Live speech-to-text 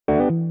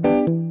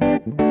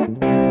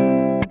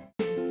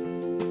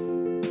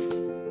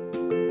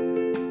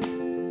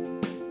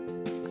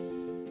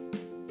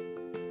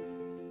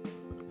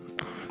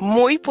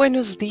Muy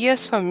buenos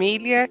días,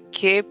 familia.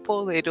 Qué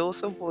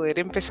poderoso poder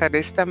empezar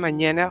esta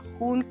mañana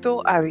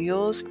junto a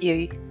Dios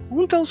y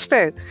junto a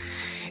usted.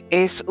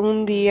 Es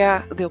un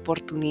día de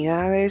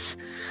oportunidades,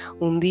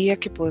 un día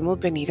que podemos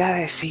venir a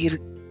decir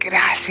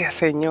gracias,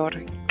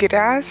 Señor.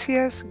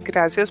 Gracias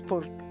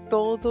por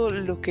todo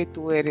lo que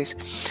tú eres.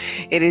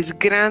 Eres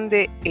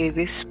grande,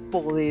 eres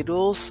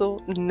poderoso,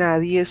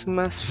 nadie es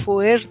más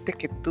fuerte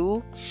que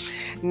tú,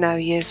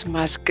 nadie es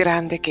más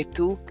grande que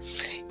tú.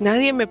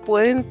 Nadie me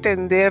puede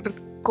entender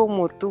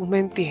como tú me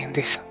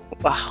entiendes.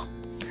 ¡Wow!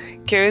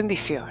 ¡Qué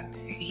bendición!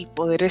 Y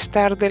poder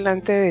estar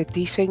delante de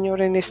ti,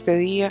 Señor, en este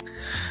día,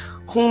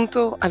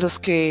 junto a los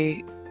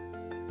que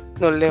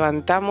nos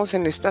levantamos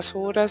en estas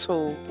horas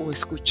o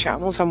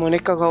escuchamos a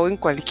Mónica Gau en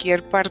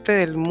cualquier parte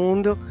del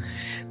mundo.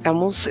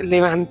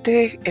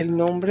 Levante el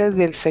nombre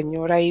del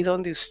Señor ahí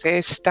donde usted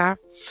está.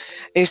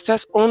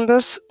 Estas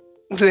ondas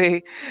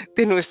de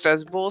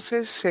nuestras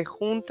voces se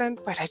juntan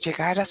para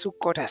llegar a su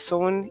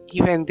corazón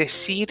y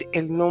bendecir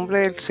el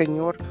nombre del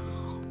Señor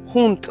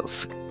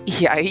juntos.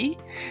 Y ahí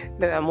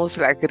le damos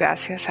las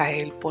gracias a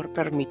Él por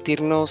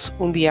permitirnos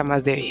un día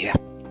más de vida.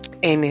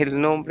 En el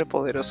nombre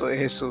poderoso de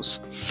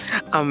Jesús.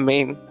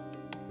 Amén.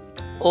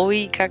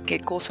 Oiga, qué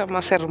cosa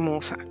más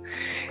hermosa.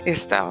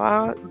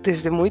 Estaba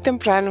desde muy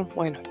temprano,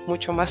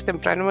 mucho más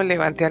temprano, me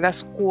levanté a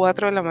las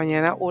 4 de la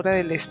mañana, hora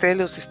del este de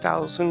los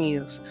Estados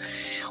Unidos.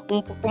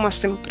 Un poco más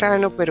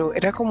temprano, pero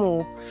era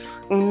como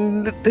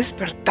un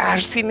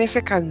despertar sin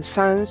ese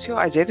cansancio.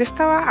 Ayer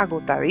estaba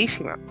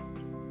agotadísima.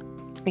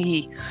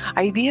 Y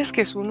hay días que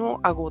es uno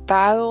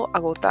agotado,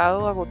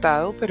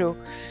 pero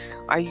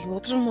hay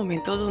otros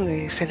momentos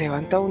donde se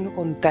levanta uno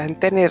con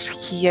tanta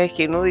energía y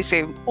que uno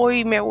dice,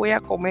 hoy me voy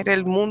a comer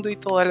el mundo y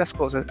todas las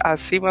cosas.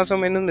 Así más o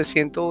menos me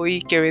siento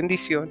hoy. Qué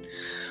bendición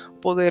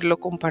poderlo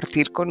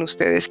compartir con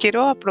ustedes.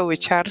 Quiero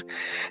aprovechar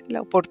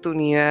la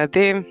oportunidad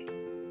de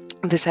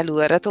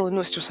saludar a todos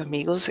nuestros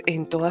amigos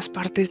en todas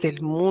partes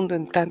del mundo,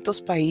 en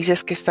tantos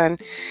países que están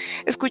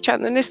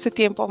escuchando en este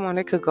tiempo a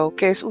Mónica Gau,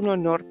 que es un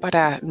honor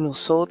para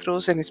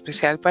nosotros, en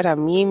especial para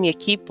mí y mi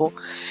equipo,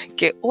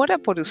 que ora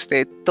por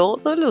usted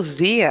todos los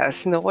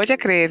días. No vaya a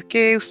creer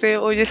que usted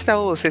oye esta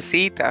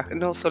vocecita,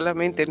 no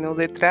solamente, no,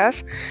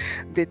 detrás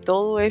de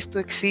todo esto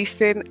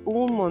existen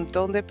un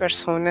montón de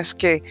personas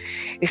que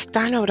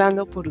están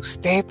orando por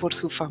usted, por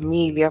su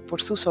familia,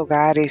 por sus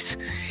hogares,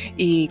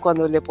 y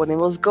cuando le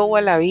ponemos Go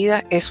a la vida,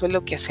 eso es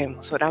lo que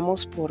hacemos.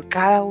 Oramos por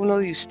cada uno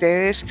de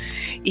ustedes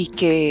y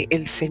que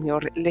el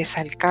Señor les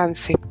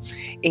alcance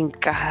en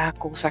cada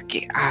cosa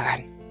que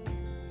hagan.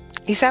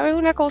 Y sabe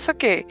una cosa,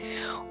 que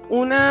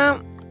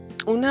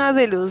uno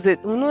de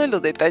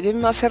los detalles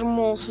más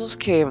hermosos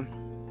que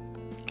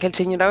el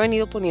Señor ha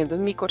venido poniendo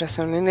en mi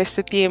corazón en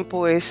este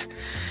tiempo es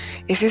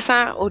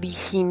esa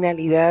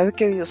originalidad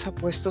que Dios ha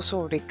puesto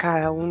sobre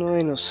cada uno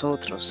de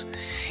nosotros.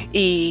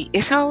 Y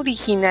esa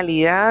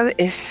originalidad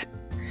es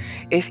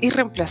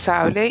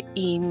irreemplazable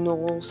y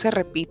no se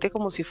repite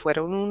como si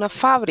fuera una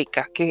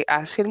fábrica que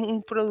hacen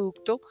un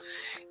producto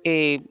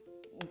de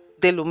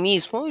lo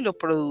mismo y lo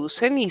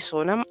producen y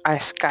son a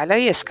escala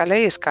y escala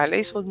y escala,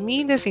 y son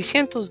miles y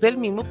cientos del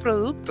mismo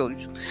producto.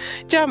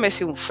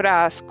 Llámese un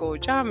frasco,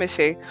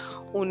 llámese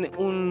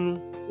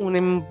un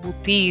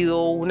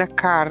embutido, una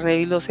carne,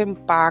 y los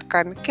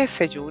empacan, qué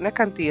sé yo, una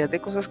cantidad de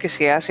cosas que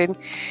se hacen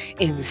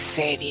en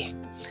serie.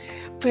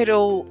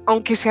 Pero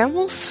aunque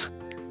seamos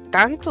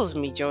tantos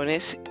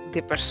millones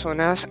de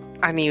personas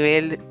a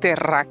nivel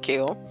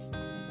terráqueo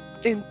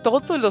en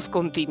todos los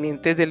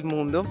continentes del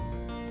mundo,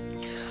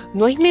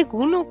 no hay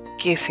ninguno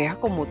que sea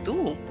como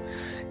tú.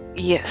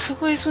 Y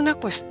eso es una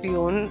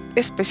cuestión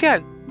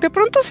especial. De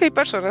pronto sí hay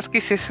personas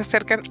que se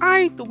acercan,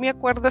 ay, tú me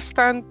acuerdas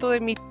tanto de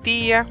mi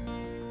tía,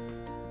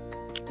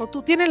 o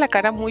tú tienes la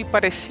cara muy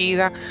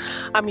parecida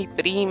a mi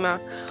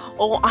prima,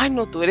 o ay,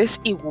 no, tú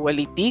eres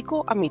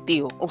igualitico a mi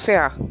tío. O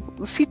sea,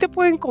 sí te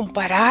pueden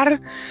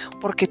comparar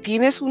porque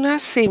tienes una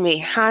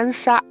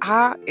semejanza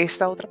a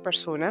esta otra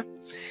persona,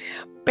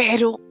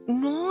 pero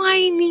no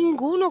hay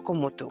ninguno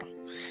como tú.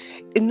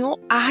 No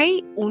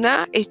hay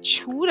una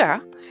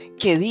hechura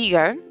que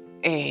digan,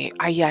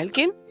 hay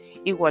alguien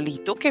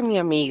igualito que mi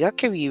amiga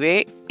que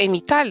vive en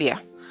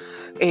Italia.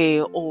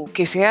 O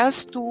que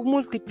seas tú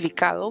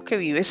multiplicado que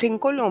vives en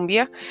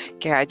Colombia,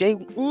 que haya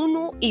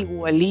uno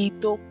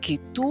igualito que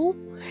tú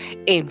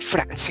en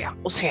Francia.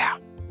 O sea,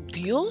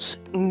 Dios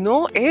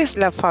no es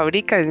la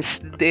fábrica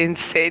en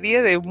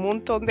serie de un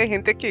montón de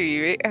gente que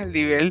vive a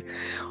nivel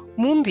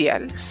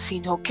mundial,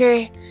 sino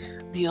que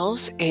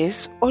Dios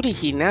es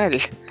original.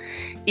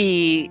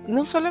 Y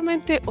no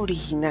solamente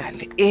original,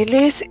 Él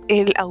es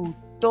el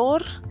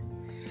autor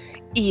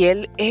y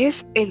Él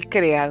es el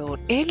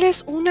creador. Él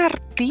es un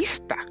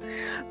artista.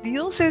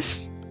 Dios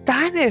es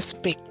tan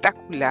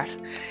espectacular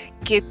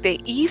que te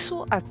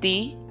hizo a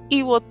ti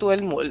y botó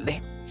el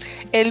molde.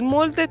 El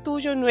molde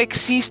tuyo no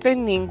existe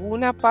en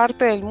ninguna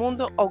parte del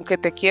mundo, aunque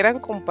te quieran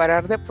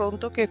comparar de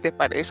pronto que te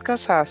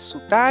parezcas a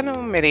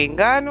sutano,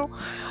 merengano,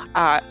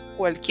 a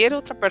cualquier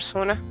otra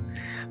persona,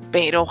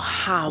 pero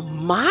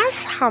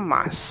jamás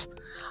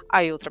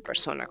hay otra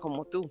persona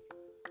como tú.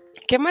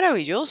 Qué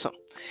maravilloso.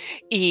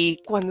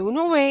 Y cuando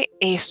uno ve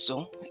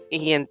eso,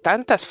 y en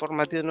tantas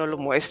formas Dios nos lo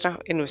muestra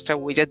en nuestras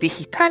huellas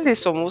digitales,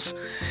 somos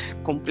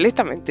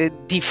completamente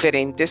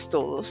diferentes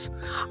todos.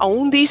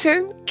 Aún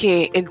dicen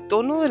que el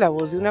tono de la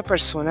voz de una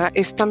persona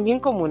es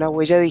también como una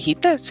huella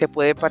digital. Se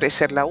puede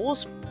parecer la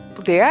voz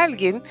de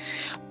alguien,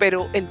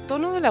 pero el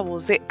tono de la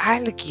voz de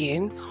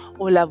alguien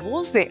o la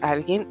voz de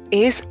alguien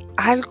es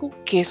algo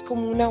que es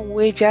como una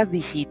huella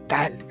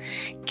digital,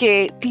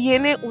 que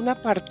tiene una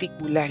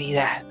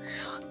particularidad.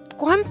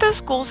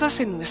 ¿Cuántas cosas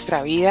en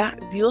nuestra vida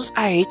Dios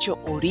ha hecho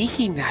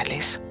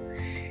originales,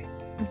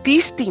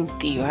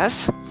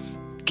 distintivas,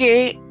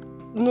 que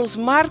nos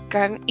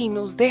marcan y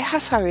nos deja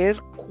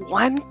saber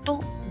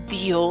cuánto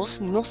Dios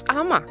nos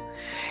ama?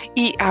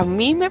 Y a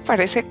mí me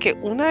parece que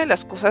una de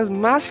las cosas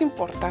más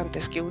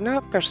importantes que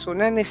una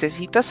persona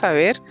necesita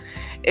saber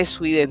es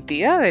su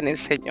identidad en el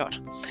Señor.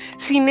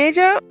 Sin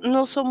ella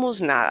no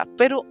somos nada,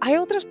 pero hay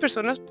otras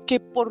personas que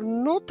por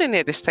no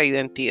tener esta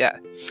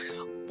identidad,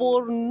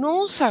 por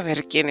no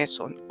saber quiénes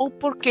son o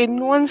porque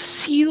no han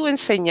sido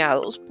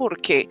enseñados,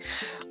 porque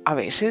a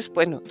veces,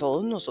 bueno,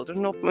 todos nosotros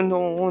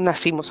no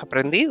nacimos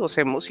aprendidos,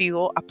 hemos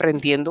ido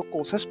aprendiendo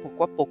cosas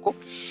poco a poco,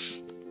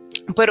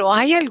 pero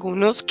hay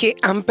algunos que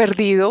han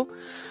perdido,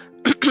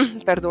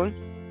 perdón,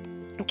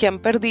 que han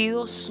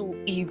perdido su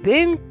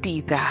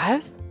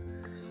identidad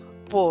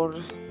por,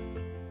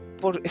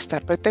 por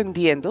estar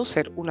pretendiendo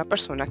ser una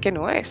persona que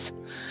no es.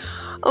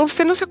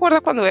 ¿Usted no se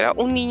acuerda cuando era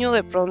un niño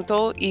de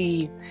pronto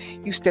y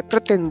usted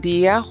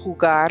pretendía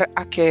jugar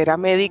a que era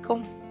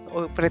médico?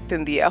 ¿O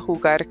pretendía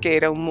jugar que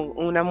era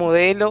una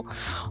modelo?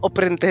 ¿O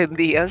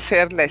pretendía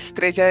ser la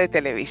estrella de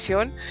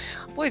televisión?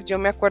 Pues yo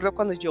me acuerdo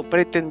cuando yo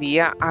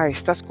pretendía a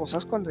estas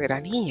cosas cuando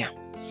era niña.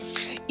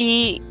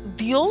 Y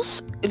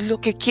Dios lo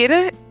que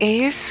quiere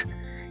es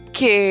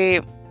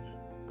que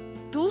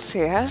tú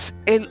seas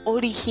el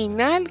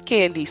original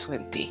que Él hizo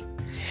en ti.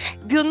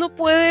 Dios no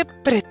puede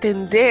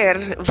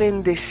pretender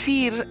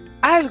bendecir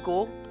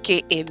algo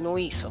que Él no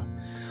hizo.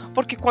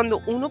 Porque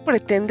cuando uno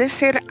pretende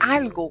ser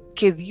algo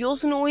que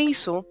Dios no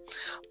hizo,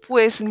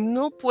 pues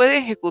no puede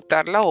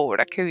ejecutar la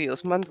obra que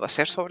Dios mandó a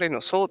hacer sobre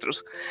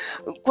nosotros.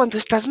 Cuando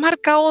estás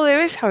marcado,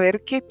 debes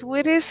saber que tú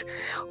eres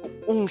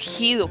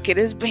ungido, que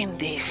eres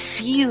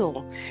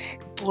bendecido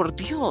por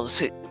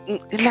Dios.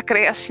 La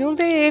creación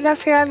de Él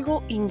hace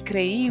algo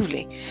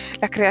increíble.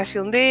 La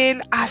creación de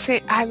Él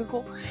hace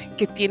algo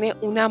que tiene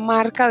una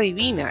marca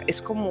divina.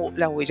 Es como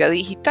la huella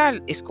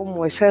digital, es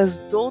como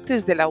esas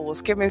dotes de la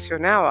voz que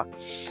mencionaba.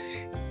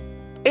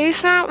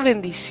 Esa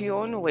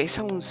bendición o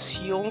esa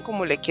unción,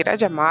 como le quiera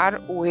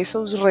llamar, o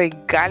esos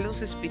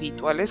regalos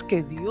espirituales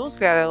que Dios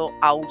le ha dado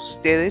a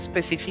usted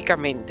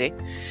específicamente,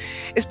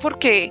 es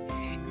porque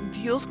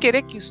Dios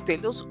quiere que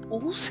usted los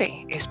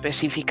use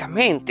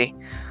específicamente.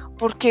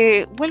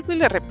 Porque, vuelvo y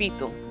le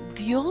repito,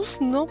 Dios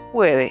no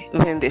puede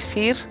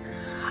bendecir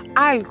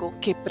algo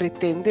que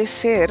pretende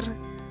ser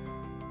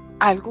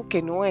algo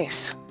que no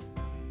es.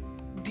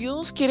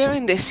 Dios quiere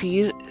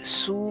bendecir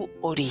su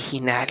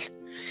original.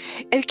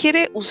 Él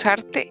quiere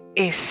usarte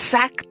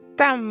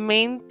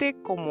exactamente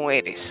como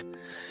eres.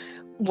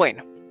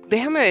 Bueno,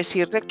 déjame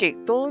decirte que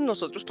todos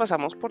nosotros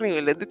pasamos por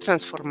niveles de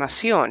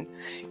transformación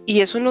y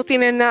eso no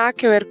tiene nada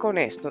que ver con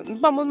esto.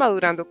 Vamos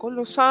madurando con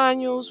los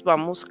años,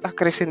 vamos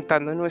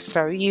acrecentando en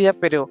nuestra vida,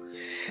 pero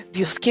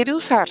Dios quiere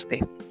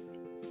usarte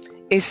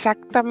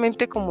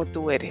exactamente como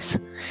tú eres.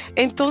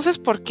 Entonces,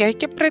 ¿por qué hay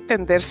que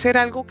pretender ser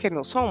algo que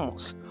no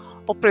somos?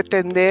 O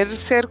pretender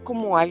ser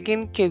como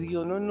alguien que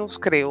Dios no nos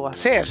creó a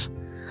ser.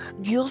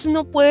 Dios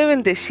no puede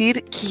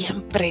bendecir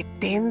quien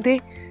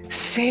pretende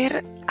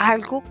ser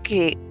algo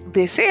que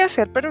desea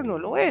ser, pero no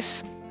lo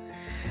es.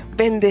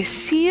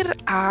 Bendecir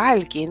a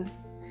alguien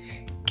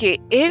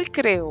que Él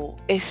creó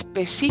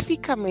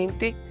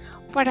específicamente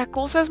para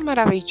cosas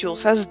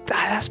maravillosas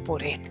dadas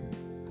por Él.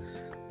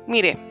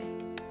 Mire,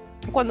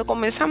 cuando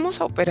comenzamos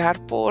a operar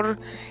por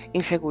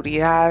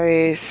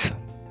inseguridades,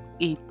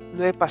 y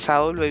lo he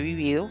pasado, lo he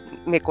vivido,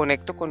 me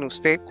conecto con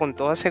usted con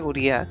toda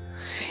seguridad,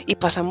 y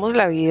pasamos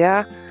la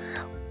vida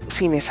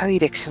sin esa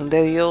dirección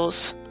de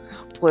Dios,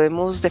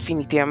 podemos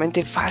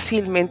definitivamente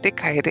fácilmente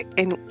caer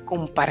en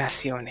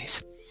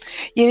comparaciones.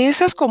 Y en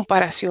esas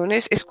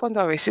comparaciones es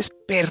cuando a veces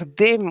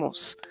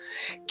perdemos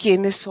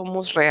quiénes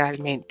somos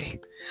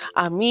realmente.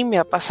 A mí me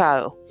ha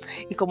pasado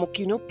y como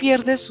que uno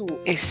pierde su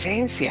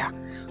esencia,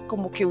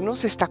 como que uno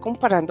se está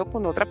comparando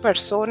con otra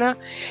persona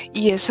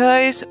y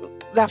esa es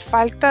la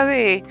falta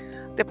de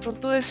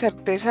pronto de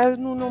certeza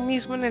en uno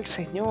mismo en el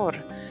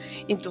Señor.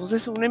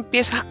 Entonces uno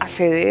empieza a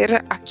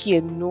ceder a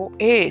quien no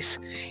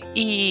es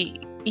y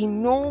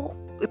no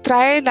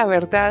trae la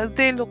verdad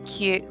de lo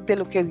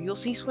que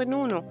Dios hizo en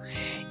uno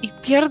y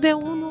pierde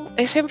uno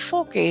ese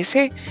enfoque,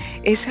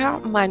 esa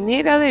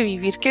manera de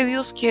vivir que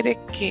Dios quiere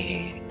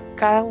que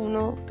cada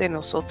uno de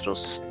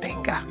nosotros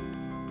tenga.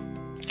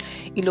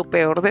 Y lo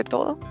peor de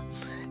todo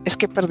es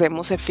que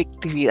perdemos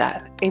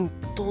efectividad en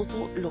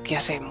todo lo que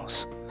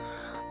hacemos.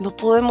 No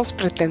podemos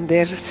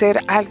pretender ser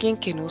alguien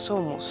que no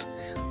somos,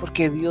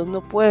 porque Dios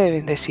no puede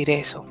bendecir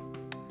eso.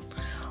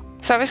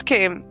 Sabes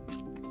que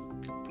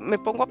me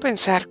pongo a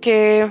pensar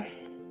que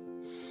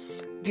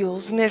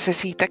Dios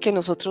necesita que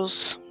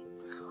nosotros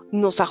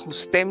nos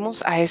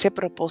ajustemos a ese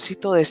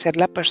propósito de ser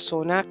la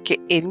persona que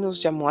Él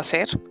nos llamó a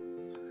ser.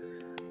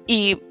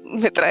 Y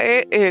me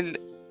trae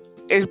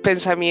el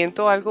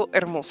pensamiento algo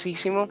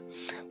hermosísimo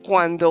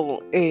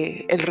cuando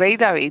el rey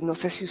David, no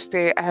sé si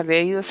usted ha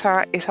leído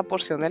esa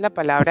porción de la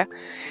palabra,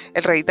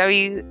 el rey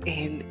David,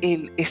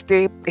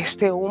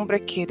 este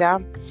hombre que era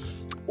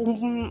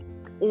un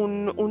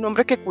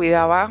hombre que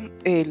cuidaba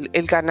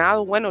el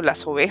ganado, bueno,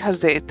 las ovejas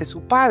de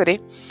su padre.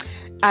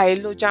 A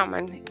él lo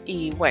llaman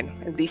y bueno,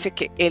 él dice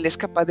que él es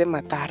capaz de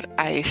matar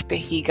a este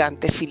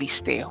gigante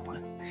filisteo,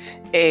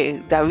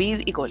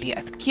 David y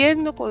Goliat.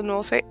 ¿Quién no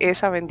conoce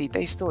esa bendita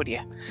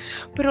historia?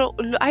 Pero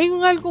hay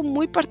algo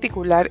muy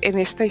particular en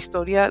esta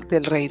historia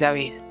del rey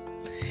David.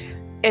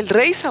 El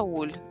rey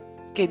Saúl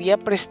quería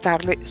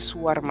prestarle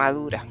su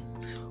armadura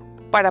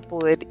para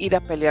poder ir a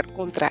pelear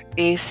contra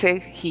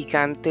ese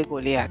gigante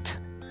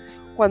Goliat.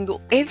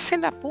 Cuando él se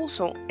la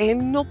puso,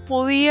 él no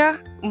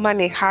podía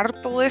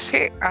manejar todo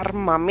ese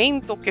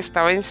armamento que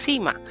estaba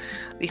encima.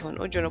 Dijo,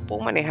 no, yo no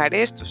puedo manejar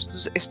esto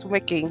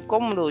me queda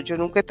incómodo, yo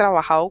nunca he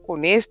trabajado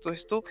con esto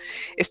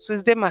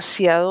es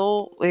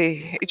demasiado,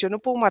 yo no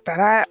puedo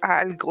matar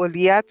al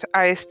Goliat,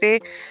 a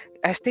este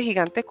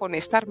gigante con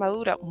esta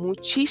armadura.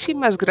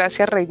 Muchísimas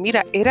gracias, rey.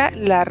 Mira, era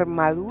la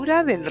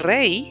armadura del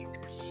rey,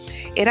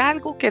 era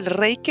algo que el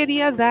rey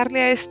quería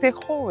darle a este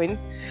joven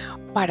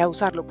para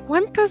usarlo.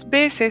 ¿Cuántas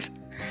veces,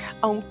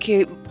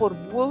 aunque por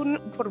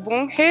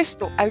buen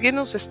gesto, alguien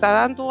nos está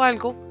dando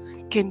algo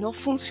que no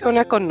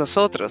funciona con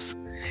nosotros?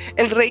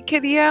 El rey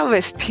quería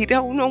vestir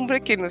a un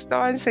hombre que no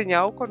estaba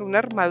enseñado con una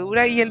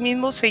armadura y él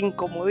mismo se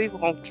incomodó, dijo,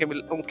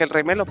 aunque el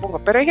rey me lo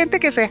ponga. Pero hay gente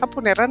que se deja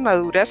poner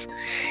armaduras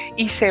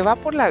y se va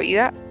por la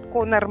vida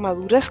con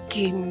armaduras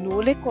que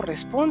no le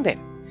corresponden.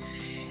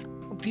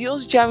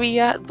 Dios ya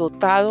había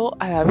dotado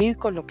a David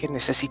con lo que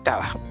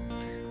necesitaba,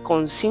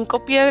 con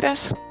 5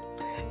 piedras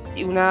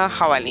y una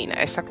jabalina,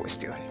 esta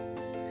cuestión.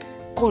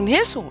 Con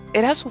eso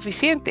era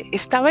suficiente,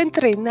 estaba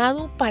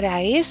entrenado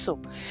para eso.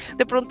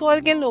 De pronto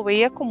alguien lo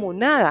veía como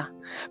nada,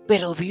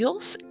 pero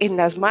Dios en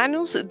las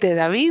manos de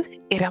David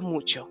era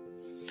mucho.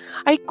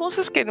 Hay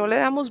cosas que no le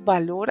damos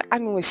valor a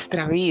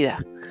nuestra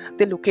vida,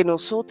 de lo que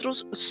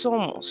nosotros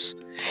somos.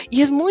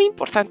 Y es muy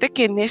importante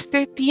que en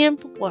este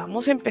tiempo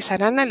podamos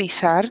empezar a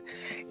analizar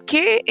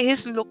qué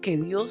es lo que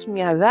Dios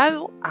me ha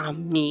dado a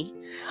mí,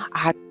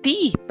 a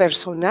ti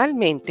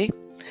personalmente,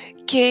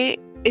 que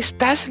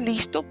estás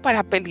listo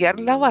para pelear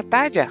la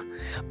batalla,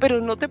 pero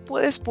no te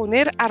puedes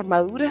poner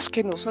armaduras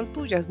que no son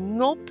tuyas.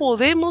 No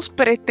podemos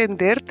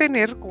pretender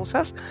tener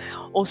cosas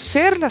o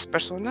ser las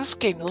personas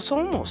que no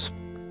somos.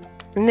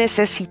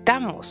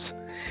 Necesitamos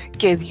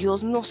que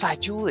Dios nos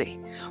ayude,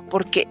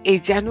 porque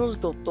Él ya nos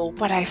dotó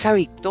para esa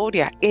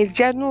victoria. Él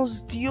ya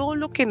nos dio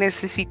lo que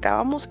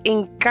necesitábamos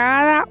en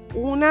cada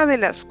una de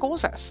las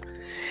cosas.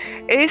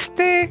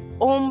 Este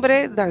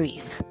hombre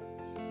David,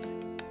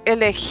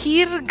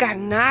 elegir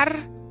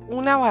ganar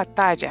una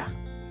batalla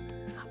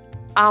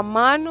a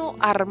mano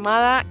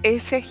armada,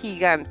 ese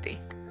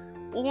gigante,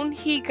 un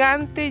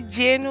gigante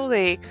lleno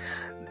de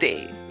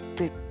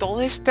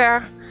toda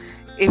esta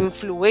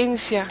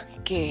influencia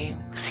que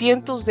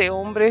cientos de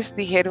hombres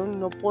dijeron,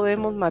 no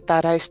podemos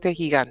matar a este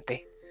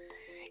gigante.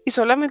 Y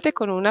solamente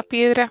con una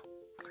piedra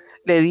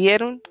le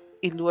dieron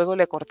y luego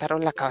le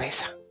cortaron la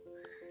cabeza.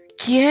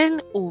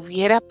 ¿Quién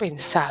hubiera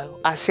pensado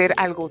hacer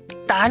algo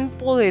tan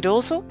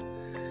poderoso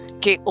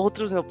que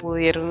otros no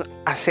pudieron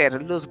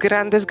hacer? Los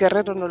grandes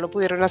guerreros no lo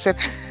pudieron hacer.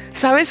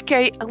 Sabes que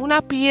hay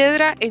una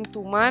piedra en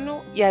tu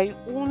mano y hay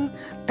un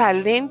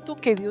talento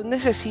que Dios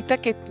necesita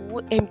que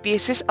tú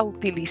empieces a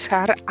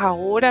utilizar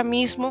ahora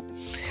mismo,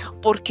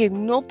 porque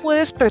no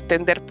puedes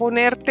pretender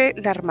ponerte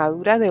la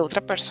armadura de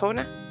otra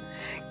persona.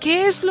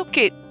 ¿Qué es lo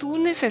que tú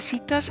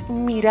necesitas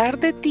mirar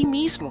de ti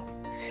mismo?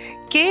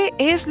 ¿Qué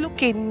es lo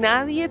que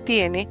nadie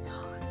tiene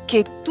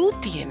que tú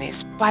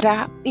tienes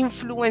para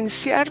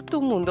influenciar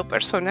tu mundo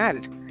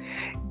personal?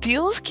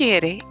 Dios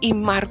quiere y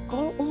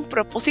marcó un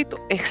propósito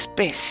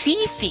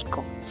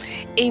específico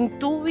en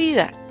tu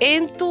vida,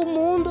 en tu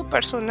mundo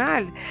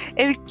personal.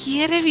 Él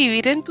quiere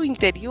vivir en tu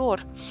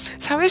interior.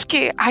 Sabes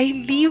que hay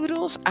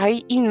libros,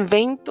 hay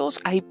inventos,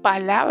 hay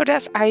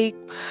palabras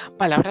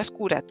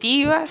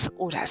curativas,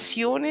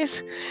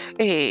 oraciones,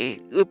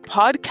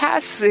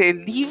 podcasts,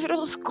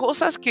 libros,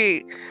 cosas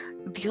que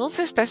Dios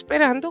está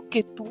esperando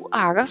que tú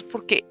hagas,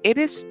 porque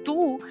eres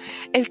tú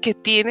el que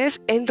tienes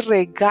el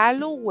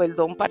regalo o el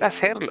don para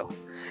hacerlo.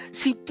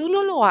 Si tú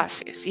no lo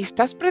haces y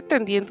estás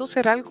pretendiendo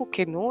ser algo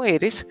que no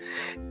eres,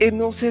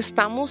 nos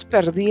estamos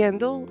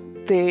perdiendo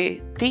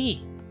de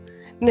ti.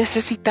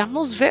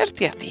 Necesitamos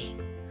verte a ti.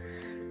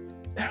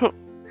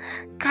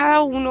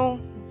 Cada uno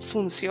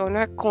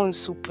funciona con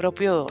su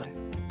propio don.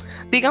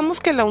 Digamos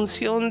que la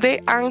unción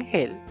de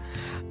Ángel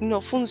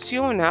no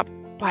funciona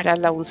para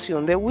la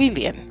unción de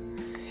William.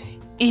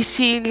 Y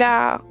si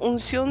la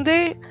unción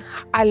de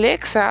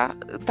Alexa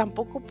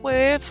tampoco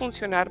puede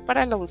funcionar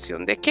para la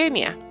unción de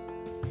Kenia.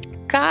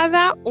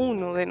 cada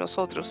uno de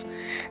nosotros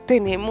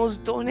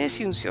tenemos dones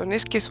y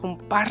unciones que son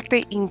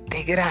parte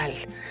integral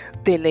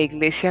de la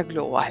iglesia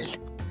global.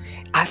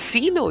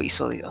 Así lo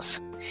hizo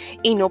Dios.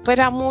 Y no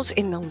operamos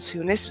en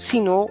unciones,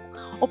 sino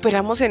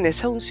operamos en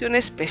esa unción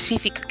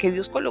específica que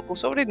Dios colocó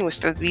sobre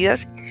nuestras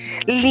vidas.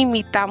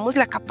 Limitamos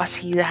la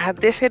capacidad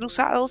de ser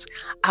usados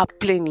a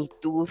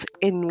plenitud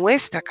en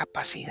nuestra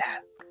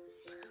capacidad.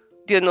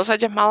 Dios nos ha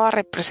llamado a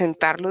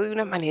representarlo de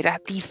una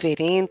manera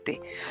diferente.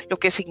 Lo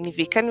que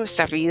significa en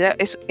nuestra vida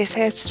es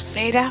esa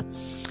esfera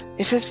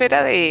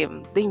de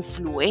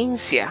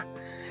influencia,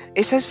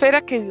 esa esfera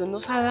que Dios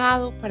nos ha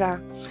dado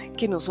para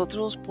que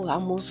nosotros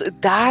podamos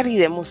dar y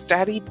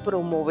demostrar y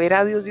promover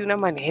a Dios de una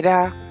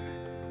manera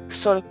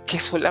que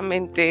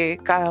solamente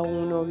cada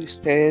uno de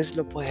ustedes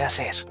lo puede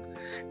hacer.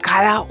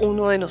 Cada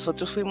uno de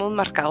nosotros fuimos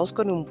marcados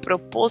con un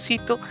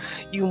propósito,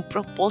 y un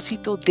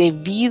propósito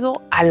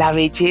debido a la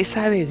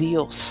belleza de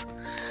Dios.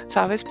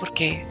 ¿Sabes?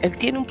 Porque Él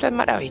tiene un plan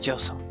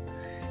maravilloso.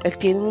 Él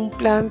tiene un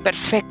plan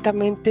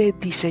perfectamente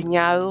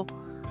diseñado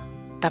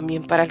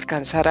también para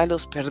alcanzar a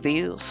los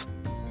perdidos,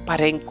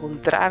 para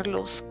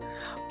encontrarlos,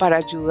 para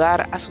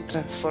ayudar a su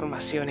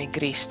transformación en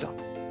Cristo.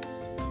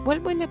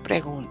 Vuelvo y le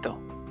pregunto,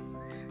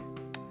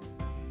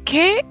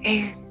 ¿qué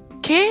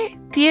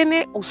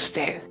tiene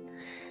usted?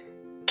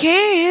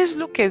 ¿Qué es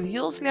lo que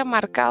Dios le ha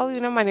marcado de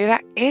una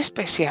manera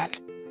especial?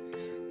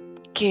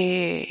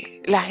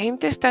 Que la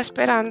gente está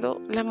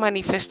esperando la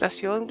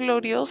manifestación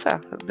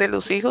gloriosa de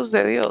los hijos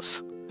de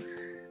Dios.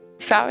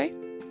 ¿Sabe?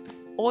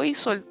 Hoy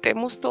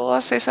soltemos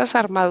todas esas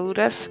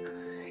armaduras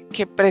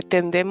que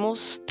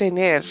pretendemos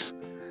tener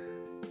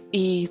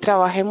y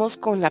trabajemos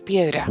con la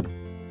piedra,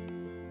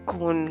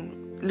 con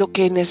lo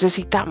que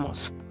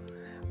necesitamos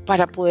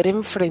para poder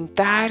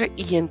enfrentar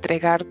y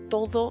entregar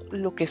todo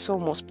lo que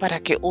somos para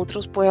que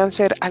otros puedan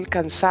ser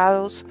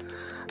alcanzados,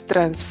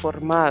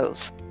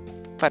 transformados,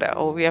 para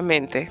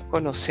obviamente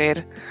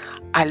conocer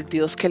al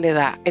Dios que le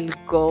da el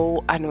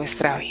go a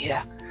nuestra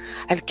vida,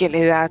 al que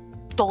le da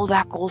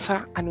toda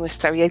cosa a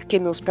nuestra vida, el que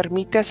nos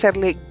permite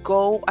hacerle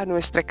go a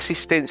nuestra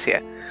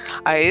existencia.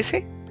 A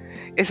ese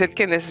es el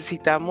que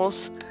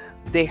necesitamos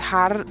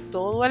dejar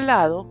todo al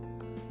lado,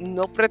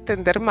 no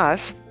pretender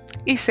más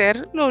y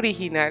ser lo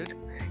original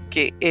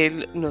que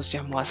Él nos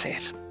llamó a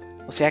ser.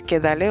 O sea que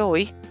dale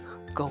hoy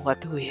go a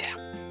tu vida.